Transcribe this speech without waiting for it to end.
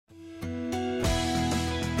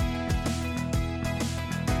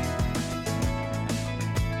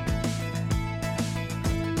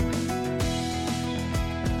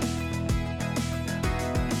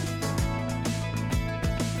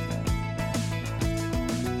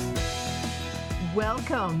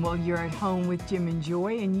Welcome. Well, you're at home with Jim and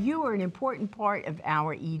Joy, and you are an important part of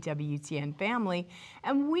our EWTN family,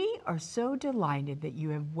 and we are so delighted that you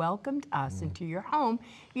have welcomed us into your home.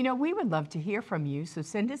 You know, we would love to hear from you, so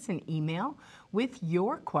send us an email with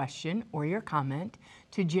your question or your comment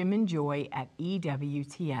to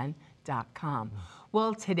jimandjoy@ewtn.com.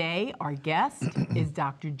 Well, today our guest is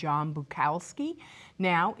Dr. John Bruchalski.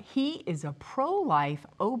 Now, he is a pro-life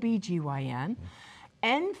OBGYN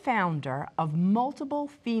and founder of multiple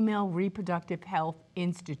female reproductive health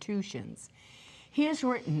institutions. He has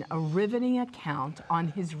written a riveting account on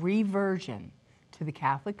his reversion to the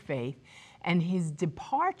Catholic faith and his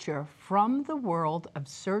departure from the world of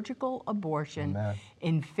surgical abortion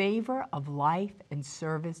in favor of life and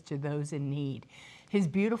service to those in need. His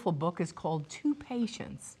beautiful book is called Two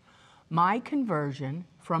Patients: My Conversion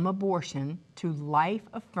from Abortion to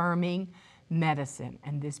Life-Affirming Medicine.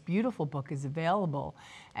 And this beautiful book is available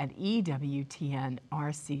at ewtnrc.com.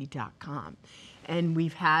 And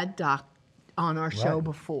we've had Doc on our show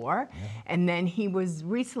before, and then he was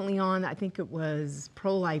recently on, I think it was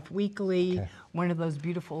Pro-Life Weekly, one of those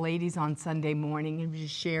beautiful ladies on Sunday morning, and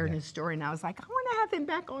just sharing his story, and I was like, I want to have him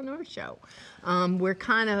back on our show. We're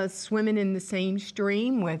kind of swimming in the same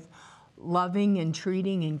stream with loving and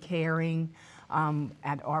treating and caring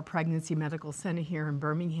at our Pregnancy Medical Center here in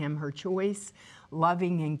Birmingham, Her Choice,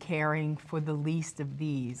 loving and caring for the least of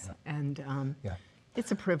these. And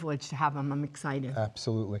it's a privilege to have him. I'm excited.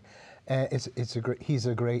 Absolutely. And he's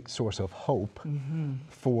a great source of hope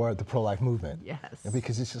for the pro-life movement. Yes.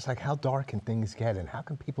 Because it's just like, how dark can things get, and how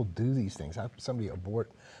can people do these things? How can somebody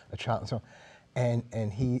abort a child and so on?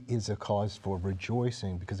 And he is a cause for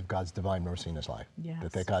rejoicing because of God's divine mercy in his life. Yes.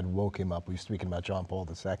 That God woke him up. We were speaking about John Paul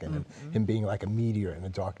II and him being like a meteor in a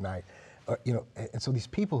dark night. You know, and so these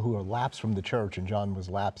people who are lapsed from the church, and John was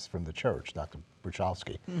lapsed from the church, Dr.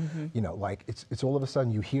 Bruchalski, you know, like it's all of a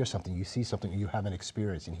sudden you hear something, you see something, you have an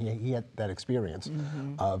experience. And he had that experience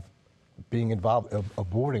of being involved, of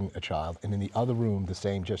aborting a child, and in the other room, the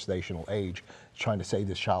same gestational age, trying to save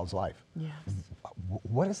this child's life. Yes.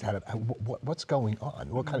 What is that? What's going on?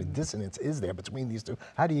 What kind of dissonance is there between these two?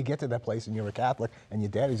 How do you get to that place and you're a Catholic and your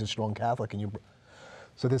daddy's a strong Catholic? And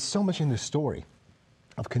so there's so much in this story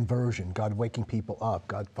of conversion, God waking people up,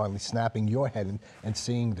 God finally snapping your head and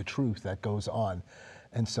seeing the truth that goes on.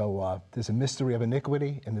 And so there's a mystery of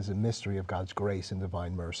iniquity, and there's a mystery of God's grace and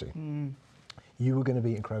divine mercy. You are going to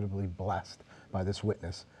be incredibly blessed by this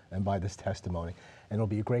witness and by this testimony. And it'll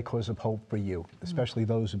be a great cause of hope for you, especially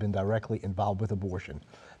those who've been directly involved with abortion.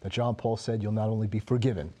 That John Paul said you'll not only be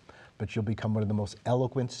forgiven, but you'll become one of the most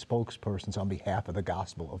eloquent spokespersons on behalf of the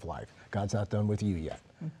gospel of life. God's not done with you yet.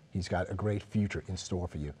 He's got a great future in store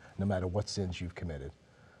for you, no matter what sins you've committed.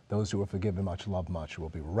 Those who are forgiven much, love much. We'll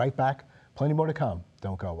be right back. Plenty more to come.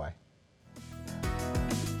 Don't go away.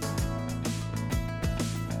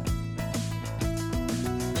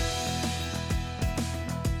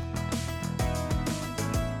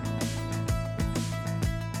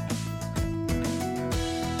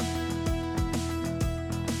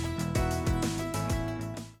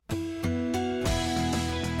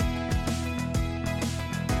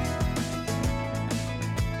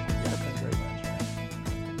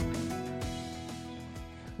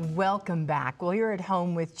 Welcome back. Well, you're at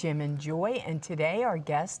home with Jim and Joy, and today our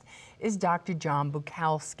guest is Dr. John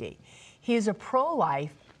Bruchalski. He is a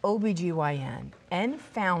pro-life OBGYN and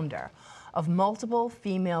founder of multiple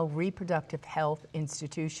female reproductive health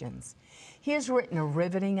institutions. He has written a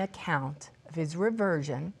riveting account of his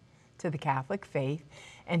reversion to the Catholic faith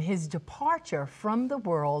and his departure from the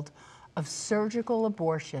world of surgical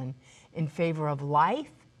abortion in favor of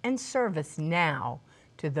life and service now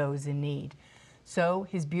to those in need. So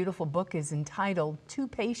his beautiful book is entitled Two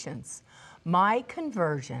Patients: My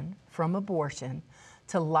Conversion from Abortion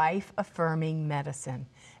to Life-Affirming Medicine.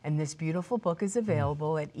 And this beautiful book is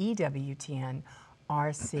available at ewtnrc.com.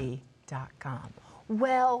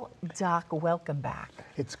 Well, Doc, welcome back.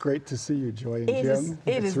 It's great to see you, Joy and Jim.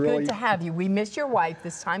 It is really good to have you. We missed your wife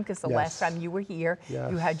this time because the last time you were here,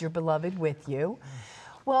 you had your beloved with you.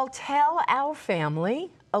 Well, tell our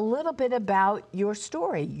family a little bit about your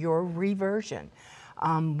story, your reversion,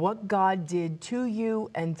 what God did to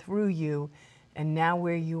you and through you, and now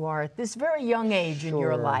where you are at this very young age in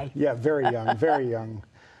your life. Yeah, very young, very young.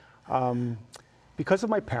 Because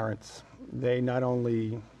of my parents, they not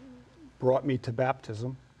only brought me to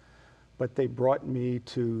baptism, but they brought me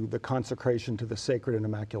to the consecration to the Sacred and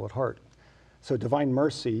Immaculate Heart. So divine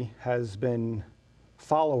mercy has been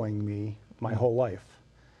following me my whole life.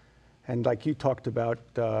 And like you talked about,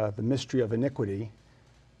 the mystery of iniquity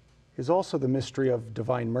is also the mystery of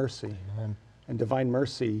divine mercy. Amen. And divine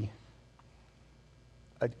mercy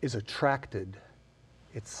is attracted.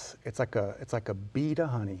 It's like a bee to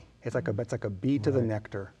honey. It's like a bee to the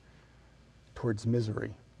nectar towards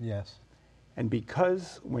misery. Yes. And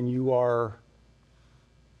because when you were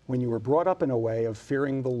brought up in a way of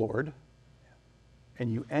fearing the Lord,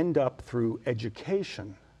 and you end up through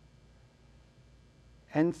education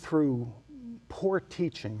and through poor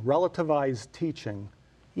teaching, relativized teaching,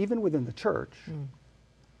 even within the church,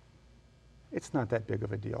 it's not that big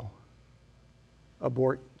of a deal.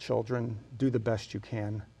 Abort children, do the best you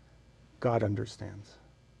can. God understands.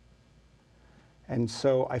 And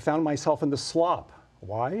so I found myself in the slop.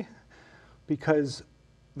 Why? Because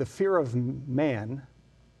the fear of man,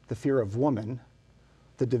 the fear of woman,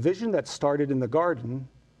 the division that started in the garden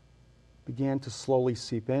began to slowly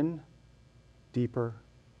seep in deeper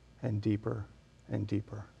and deeper and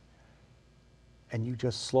deeper. And you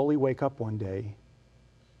just slowly wake up one day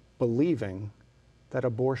believing that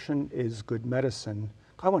abortion is good medicine.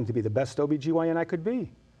 I wanted to be the best OBGYN I could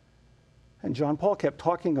be. And John Paul kept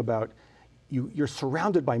talking about, you're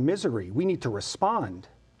surrounded by misery. We need to respond.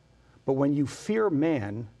 But when you fear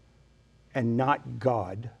man and not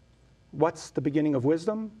God, what's the beginning of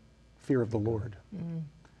wisdom? Fear of the Lord.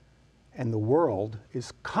 And the world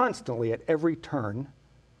is constantly at every turn,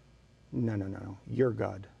 no, you're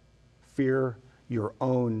God. Fear your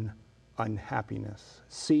own unhappiness.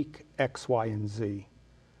 Seek X, Y, and Z.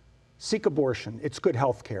 Seek abortion. It's good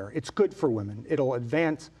health care. It's good for women. It'll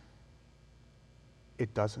advance.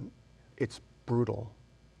 It doesn't. It's brutal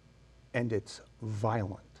and it's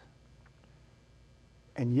violent.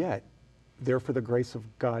 And yet, there for the grace of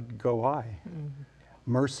God go I.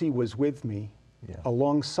 Mercy was with me,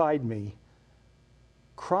 alongside me,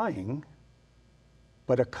 crying,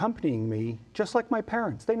 but accompanying me, just like my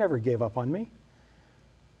parents. They never gave up on me.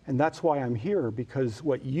 And that's why I'm here, because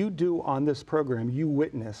what you do on this program, you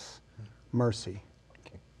witness mercy.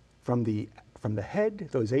 From the head,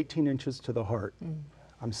 those 18 inches to the heart.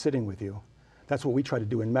 I'm sitting with you. That's what we try to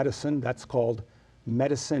do in medicine. That's called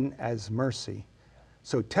medicine as mercy.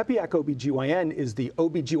 So Tepeyac OBGYN is the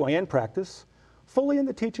OBGYN practice fully in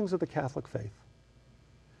the teachings of the Catholic faith.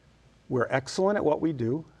 We're excellent at what we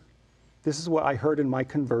do. This is what I heard in my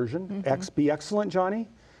conversion. Be excellent, Johnny.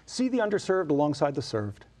 See the underserved alongside the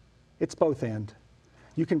served. It's both and.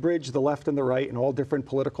 You can bridge the left and the right and all different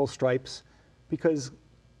political stripes because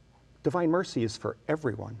divine mercy is for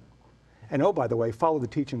everyone. And oh, by the way, follow the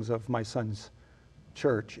teachings of my son's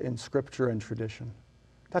church in scripture and tradition.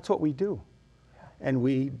 That's what we do. And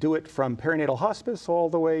we do it from perinatal hospice all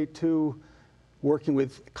the way to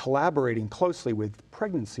collaborating closely with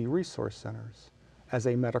pregnancy resource centers as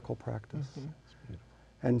a medical practice.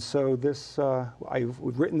 And so I've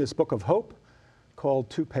written this book of hope called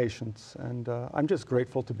Two Patients, and I'm just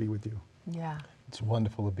grateful to be with you. Yeah. It's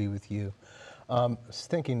wonderful to be with you. I was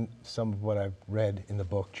thinking some of what I've read in the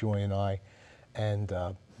book, Joy and I, and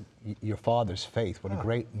your father's faith. What a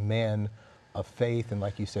great man of faith, and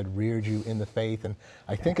like you said, reared you in the faith. And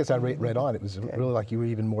I think as I read on, it was really like you were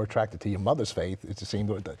even more attracted to your mother's faith. It just seemed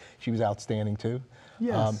that she was outstanding too.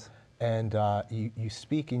 Yes. You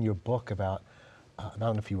speak in your book about, I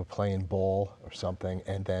don't know if you were playing ball or something,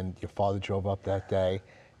 and then your father drove up that day,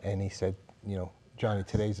 and he said, you know, Johnny,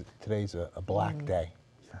 today's a black day,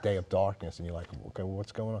 a day of darkness. And you're like, okay, well,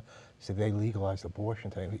 what's going on? He said, they legalized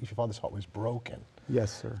abortion today. Your father's heart was broken.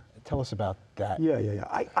 Yes, sir. Tell us about that. Yeah.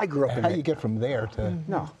 I grew up in how do you get from there to...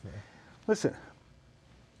 No. Listen,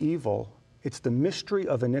 evil, it's the mystery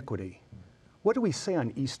of iniquity. What do we say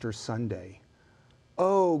on Easter Sunday?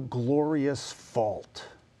 Oh, glorious fault.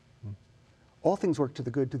 All things work to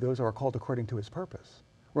the good to those who are called according to his purpose.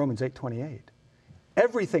 Romans 8:28.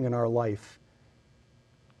 Everything in our life,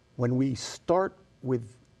 when we start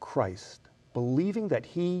with Christ, believing that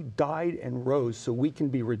he died and rose so we can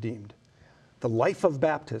be redeemed, the life of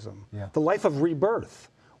baptism, the life of rebirth,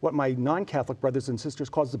 what my non-Catholic brothers and sisters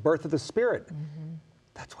call the birth of the Spirit.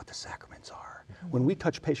 That's what the sacraments are. When we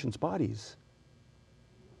touch patients' bodies,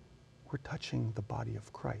 we're touching the body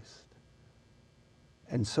of Christ.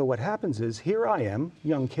 And so what happens is, here I am,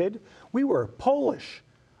 young kid, we were Polish.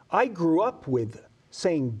 I grew up with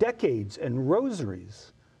saying decades and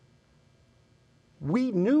rosaries.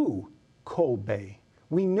 We knew Kolbe.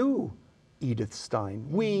 We knew Edith Stein.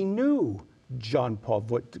 We knew John Paul,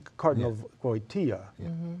 Cardinal Wojtyla.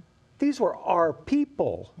 These were our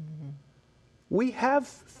people. We have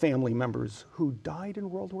family members who died in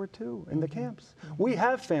World War II in the camps. We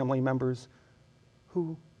have family members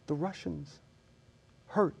who the Russians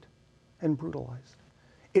hurt and brutalized.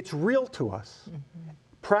 It's real to us.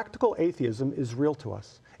 Practical atheism is real to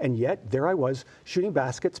us. And yet, there I was, shooting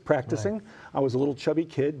baskets, practicing. Right. I was a little chubby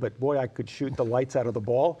kid, but boy, I could shoot the lights out of the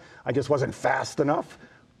ball. I just wasn't fast enough.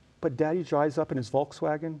 But Daddy drives up in his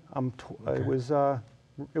Volkswagen. It was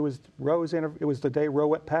the day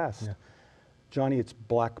Roe passed. Yeah. Johnny, it's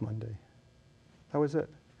Black Monday. That was it.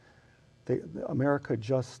 America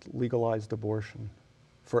just legalized abortion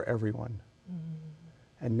for everyone.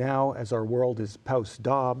 And now, as our world is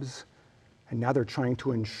post-Dobbs, and now they're trying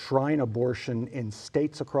to enshrine abortion in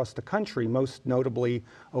states across the country, most notably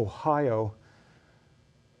Ohio,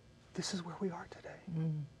 this is where we are today.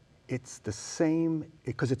 It's the same,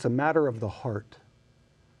 because it's a matter of the heart.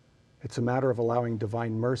 It's a matter of allowing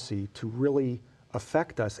divine mercy to really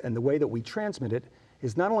affect us. And the way that we transmit it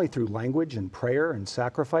is not only through language and prayer and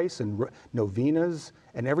sacrifice and novenas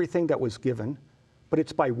and everything that was given, but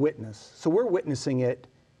it's by witness. So we're witnessing it,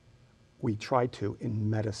 we try to, in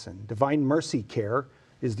medicine. Divine Mercy Care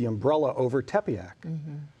is the umbrella over Tepeyac.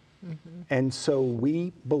 And so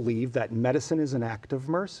we believe that medicine is an act of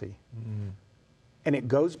mercy. And it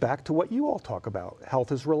goes back to what you all talk about.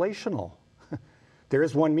 Health is relational. There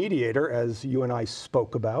is one mediator, as you and I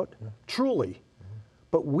spoke about, truly.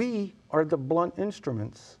 But we are the blunt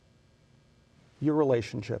instruments. Your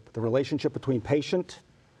relationship, the relationship between patient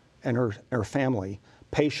and her family,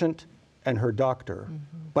 patient and her doctor,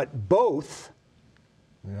 but both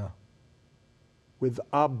with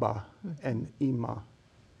Abba and Ima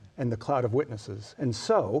and the cloud of witnesses. And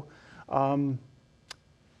so,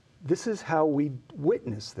 this is how we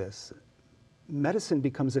witness this. Medicine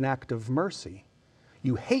becomes an act of mercy.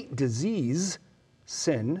 You hate disease,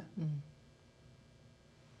 sin,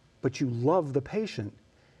 but you love the patient.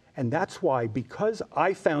 And that's why, because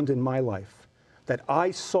I found in my life that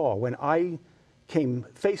I saw when I came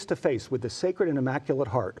face to face with the Sacred and Immaculate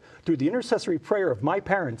Heart through the intercessory prayer of my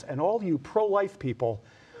parents and all you pro-life people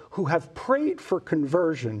who have prayed for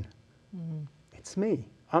conversion, it's me.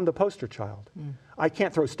 I'm the poster child. I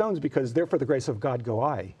can't throw stones because there for the grace of God go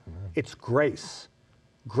I. It's grace,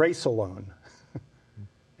 grace alone.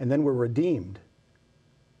 And then we're redeemed.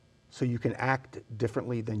 So you can act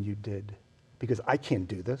differently than you did. Because I can't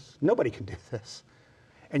do this. Nobody can do this.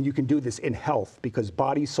 And you can do this in health because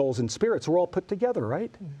body, souls, and spirits are all put together,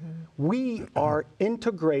 right? We are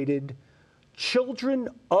integrated children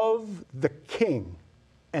of the King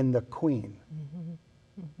and the Queen.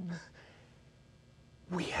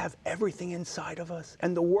 We have everything inside of us.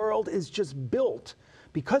 And the world is just built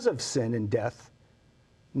because of sin and death.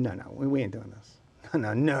 No, we ain't doing this.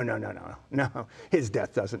 No. His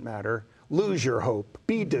death doesn't matter. Lose your hope.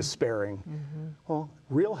 Be despairing. Well,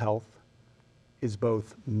 real health is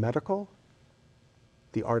both medical,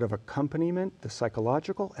 the art of accompaniment, the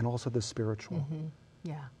psychological, and also the spiritual.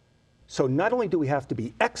 So not only do we have to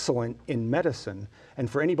be excellent in medicine, and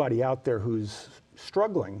for anybody out there who's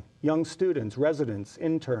struggling, young students, residents,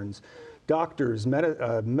 interns, doctors,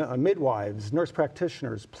 midwives, nurse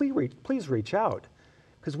practitioners, please reach out,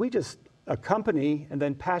 because we just accompany and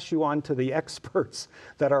then pass you on to the experts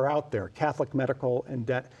that are out there. Catholic Medical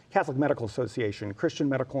Association, Christian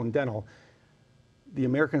Medical and Dental, the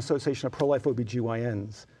American Association of Pro-Life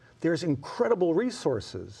OBGYNs. There's incredible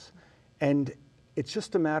resources. And it's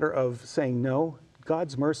just a matter of saying, no,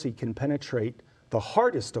 God's mercy can penetrate the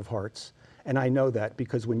hardest of hearts. And I know that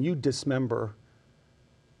because when you dismember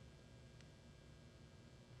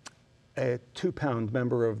a 2-pound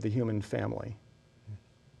member of the human family,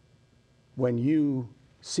 when you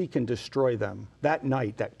seek and destroy them, that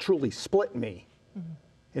night, that truly split me.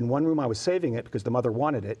 In one room, I was saving it because the mother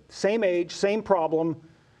wanted it. Same age, same problem.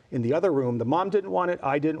 In the other room, the mom didn't want it,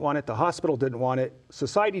 I didn't want it, the hospital didn't want it,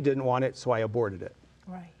 society didn't want it, so I aborted it.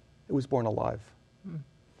 Right. It was born alive.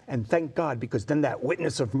 And thank God, because then that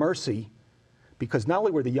witness of mercy, because not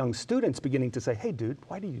only were the young students beginning to say, hey, dude,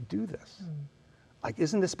 why do you do this? Like,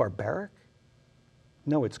 isn't this barbaric?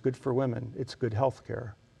 No, it's good for women. It's good health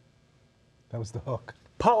care. That was the hook.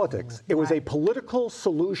 Politics. It was a political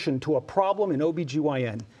solution to a problem in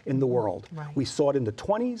OBGYN in the world. We saw it in the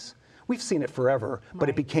 20s. We've seen it forever, but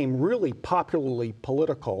it became really popularly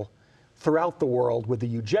political throughout the world with the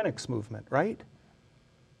eugenics movement, right?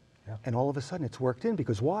 And all of a sudden it's worked in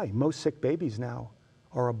because why? Most sick babies now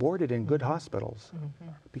are aborted in good hospitals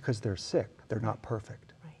because they're sick. They're not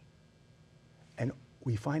perfect. And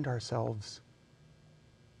we find ourselves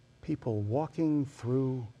people walking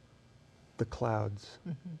through the clouds.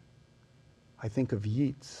 I think of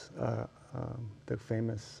Yeats, the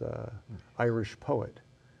famous Irish poet,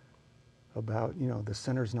 about, the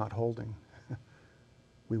sinner's not holding.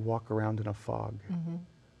 We walk around in a fog.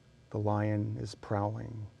 The lion is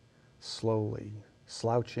prowling slowly,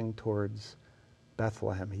 slouching towards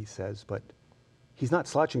Bethlehem, he says, but he's not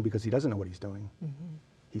slouching because he doesn't know what he's doing.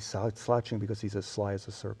 He's slouching because he's as sly as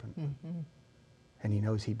a serpent. And he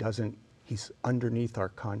knows he's underneath our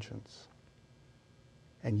conscience.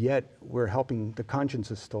 And yet, we're helping, the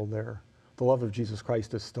conscience is still there. The love of Jesus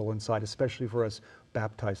Christ is still inside, especially for us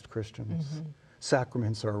baptized Christians.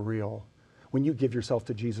 Sacraments are real. When you give yourself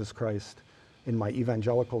to Jesus Christ, in my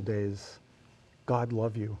evangelical days, God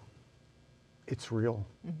love you. It's real.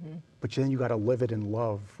 But then you got to live it in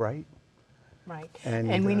love, right? Right.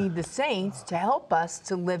 And we need the saints to help us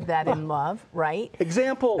to live that in love, right?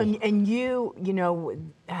 Example. And you know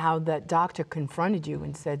how that doctor confronted you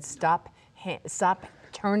and said, stop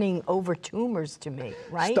turning over tumors to me,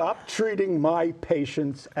 right? Stop treating my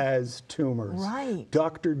patients as tumors. Right.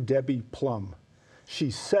 Dr. Debbie Plum.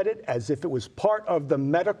 She said it as if it was part of the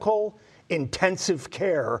medical intensive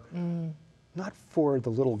care, not for the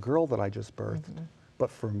little girl that I just birthed, but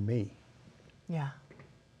for me. Yeah.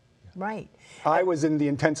 Right. I was in the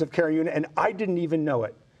intensive care unit and I didn't even know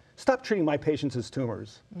it. Stop treating my patients as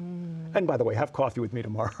tumors. And by the way, have coffee with me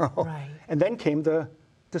tomorrow. Right. And then came the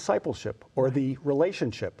discipleship or the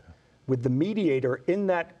relationship with the mediator in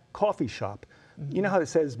that coffee shop. You know how it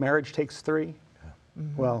says marriage takes 3?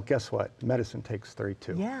 Well, guess what? Medicine takes 3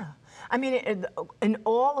 too. Yeah. I mean, in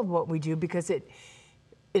all of what we do, because it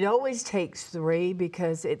always takes 3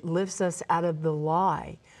 because it lifts us out of the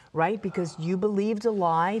lie, right? Because you believed a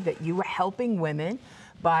lie that you were helping women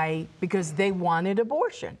because they wanted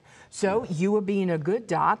abortion. So you were being a good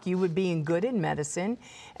doc, you were being good in medicine,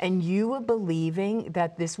 and you were believing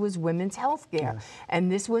that this was women's health care. Yes. And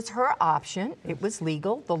this was her option. It was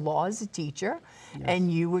legal. The law is a teacher. Yes. And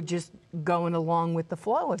you were just going along with the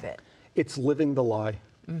flow of it. It's living the lie.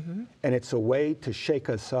 And it's a way to shake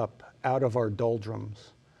us up out of our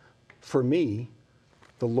doldrums. For me,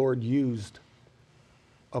 the Lord used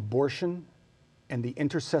abortion and the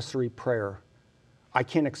intercessory prayer. I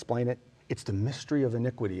can't explain it. It's the mystery of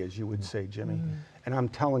iniquity, as you would say, Jimmy. And I'm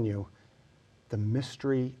telling you, the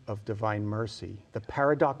mystery of divine mercy, the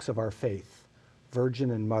paradox of our faith,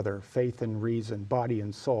 virgin and mother, faith and reason, body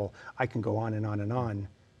and soul. I can go on and on and on.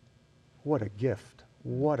 What a gift.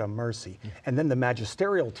 What a mercy. And then the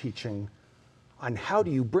magisterial teaching on how do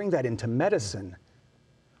you bring that into medicine.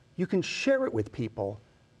 You can share it with people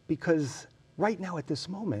because right now at this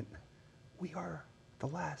moment, we are the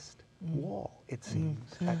last wall, it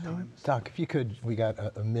seems, at times. Doc, if you could, we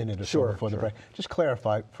got a minute or so Sure, before the sure. break. Just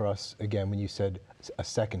clarify for us again when you said a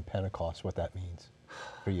second Pentecost, what that means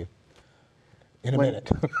for you. In a minute.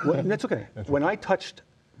 That's okay. When I touched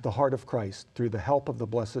the heart of Christ through the help of the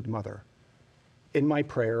Blessed Mother in my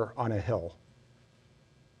prayer on a hill,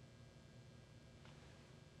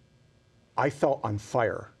 I felt on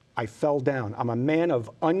fire. I fell down. I'm a man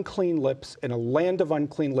of unclean lips in a land of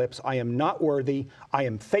unclean lips. I am not worthy. I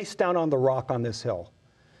am face down on the rock on this hill.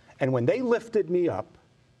 And when they lifted me up,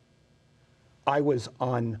 I was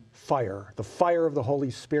on fire, the fire of the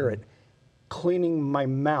Holy Spirit, cleaning my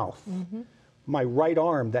mouth, my right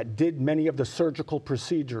arm that did many of the surgical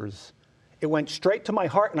procedures. It went straight to my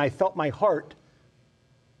heart, and I felt my heart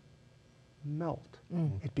melt.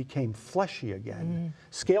 It became fleshy again.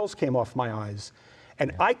 Scales came off my eyes.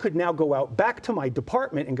 And I could now go out back to my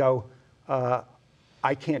department and go,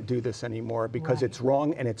 I can't do this anymore because it's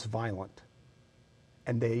wrong and it's violent.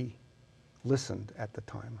 And they listened at the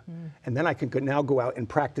time. And then I can now go out and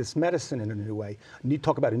practice medicine in a new way. You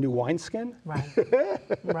talk about a new wineskin? Right.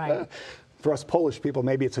 Right. For us Polish people,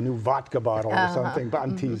 maybe it's a new vodka bottle or something, but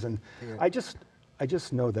I'm teasing. I just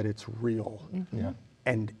know that it's real. Yeah.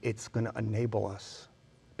 And it's going to enable us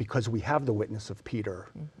because we have the witness of Peter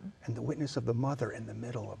and the witness of the mother in the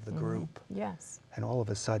middle of the group. Yes. And all of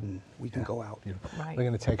a sudden, we can go out. Right. We're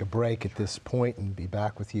going to take a break at this point and be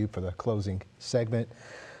back with you for the closing segment.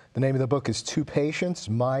 The name of the book is Two Patients,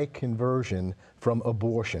 My Conversion from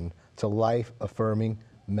Abortion to Life-Affirming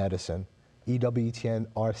Medicine.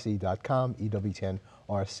 EWTNRC.com,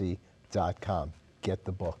 EWTNRC.com. Get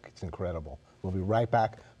the book. It's incredible. We'll be right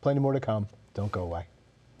back. Plenty more to come. Don't go away.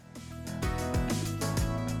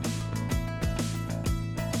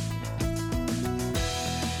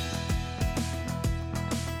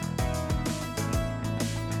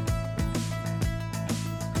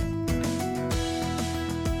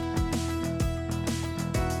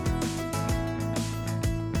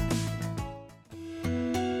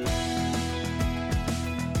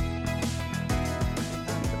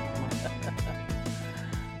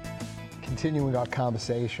 Continuing our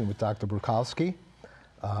conversation with Dr. Bruchalski,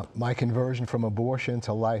 my conversion from abortion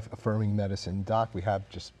to life-affirming medicine. Doc, we have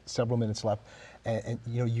just several minutes left, and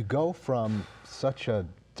you know, you go from such a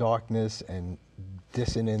darkness and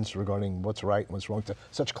dissonance regarding what's right and what's wrong to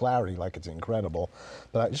such clarity, like it's incredible.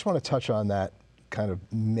 But I just want to touch on that kind of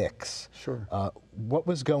mix. Sure. What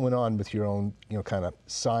was going on with your own, kind of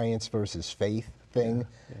science versus faith thing,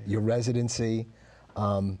 your residency,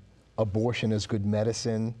 abortion as good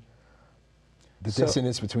medicine, the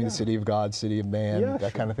dissonance between the city of God, city of man,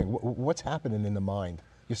 that kind of thing. What's happening in the mind?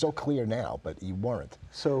 You're so clear now, but you weren't.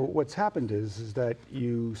 So what's happened is that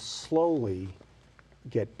you slowly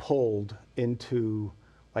get pulled into,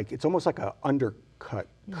 like, it's almost like an undercut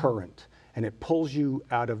current, and it pulls you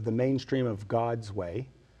out of the mainstream of God's way,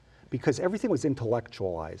 because everything was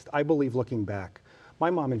intellectualized. I believe, looking back, my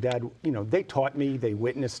mom and dad, they taught me, they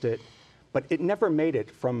witnessed it, but it never made it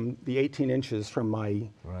from the 18 inches from my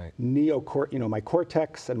my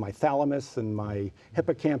cortex and my thalamus and my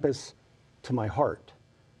hippocampus to my heart.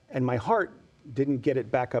 And my heart didn't get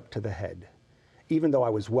it back up to the head. Even though I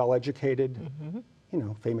was well educated,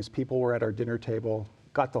 famous people were at our dinner table,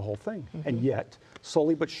 got the whole thing. And yet,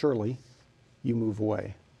 slowly but surely, you move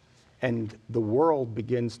away. And the world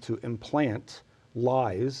begins to implant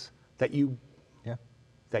lies that you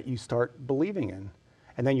start believing in.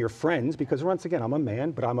 And then your friends, because once again, I'm a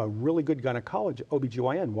man, but I'm a really good gynecologist,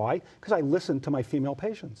 OBGYN. Why? Because I listen to my female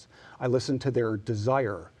patients. I listen to their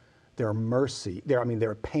desire, their mercy,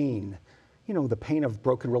 their pain, the pain of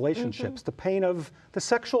broken relationships, the pain of the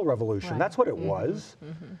sexual revolution. That's what it was.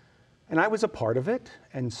 And I was a part of it.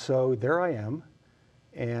 And so there I am.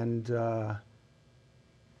 And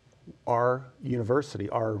our university,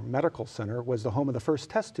 our medical center, was the home of the first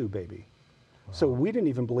test tube baby. Wow. So we didn't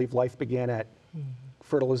even believe life began at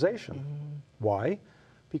fertilization. Why?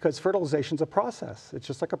 Because fertilization's a process. It's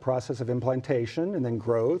just like a process of implantation and then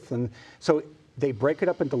growth. And so they break it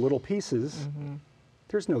up into little pieces.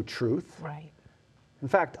 There's no truth. Right. In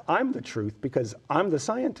fact, I'm the truth because I'm the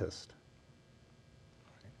scientist.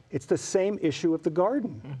 It's the same issue of the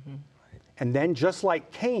garden. And then just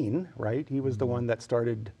like Cain, right, he was the one that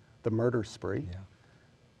started the murder spree.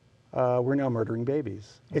 We're now murdering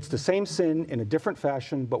babies. It's the same sin in a different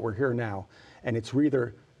fashion, but we're here now. And it's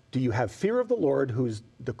either, do you have fear of the Lord, who's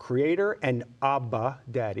the creator and Abba,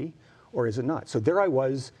 daddy, or is it not? So there I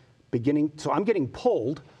was so I'm getting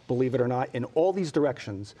pulled, believe it or not, in all these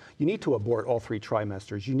directions. You need to abort all 3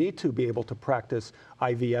 trimesters. You need to be able to practice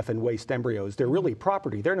IVF and waste embryos. They're really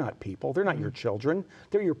property. They're not people. They're not your children.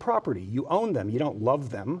 They're your property. You own them. You don't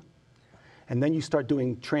love them. And then you start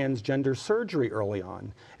doing transgender surgery early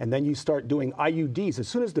on. And then you start doing IUDs. As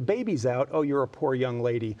soon as the baby's out, oh, you're a poor young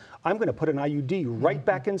lady. I'm going to put an IUD right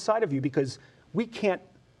back inside of you because we can't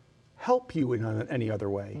help you in any other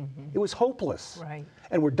way. It was hopeless. Right.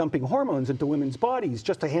 And we're dumping hormones into women's bodies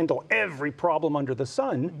just to handle every problem under the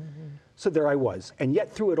sun. So there I was. And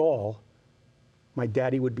yet through it all, my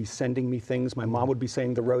daddy would be sending me things, my mom would be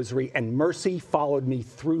saying the rosary, and mercy followed me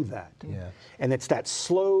through that. And it's that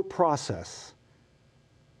slow process.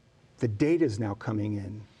 The data is now coming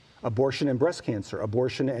in. Abortion and breast cancer,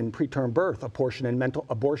 abortion and preterm birth, abortion and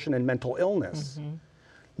mental illness.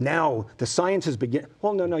 Now the science is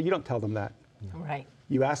well, no, you don't tell them that. Right.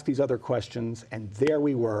 You ask these other questions, and there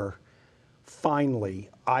we were. Finally,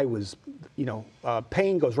 I was,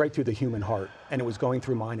 pain goes right through the human heart, and it was going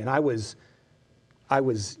through mine, and I was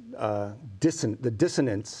the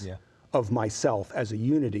dissonance of myself as a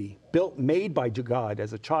unity, made by God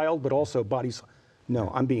as a child, but also bodies. No,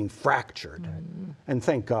 I'm being fractured. And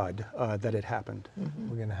thank God that it happened.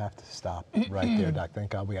 We're going to have to stop right there, Doc.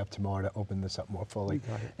 Thank God we have tomorrow to open this up more fully.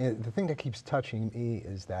 And the thing that keeps touching me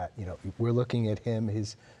is that, we're looking at him,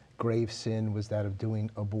 his grave sin was that of doing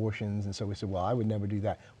abortions. And so we said, well, I would never do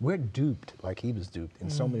that. We're duped like he was duped. In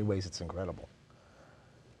so many ways, it's incredible.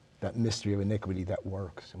 That mystery of iniquity that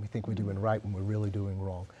works. And we think we're doing right when we're really doing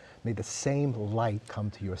wrong. May the same light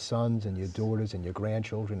come to your sons and your daughters and your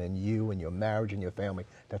grandchildren and you and your marriage and your family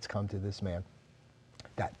that's come to this man.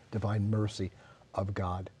 That divine mercy of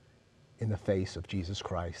God in the face of Jesus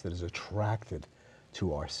Christ that is attracted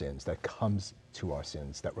to our sins, that comes to our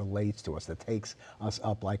sins, that relates to us, that takes us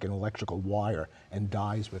up like an electrical wire and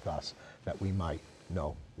dies with us that we might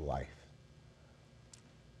know life.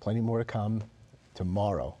 Plenty more to come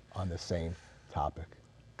tomorrow on the same topic.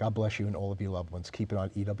 God bless you and all of your loved ones. Keep it on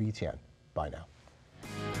EWTN. Bye now.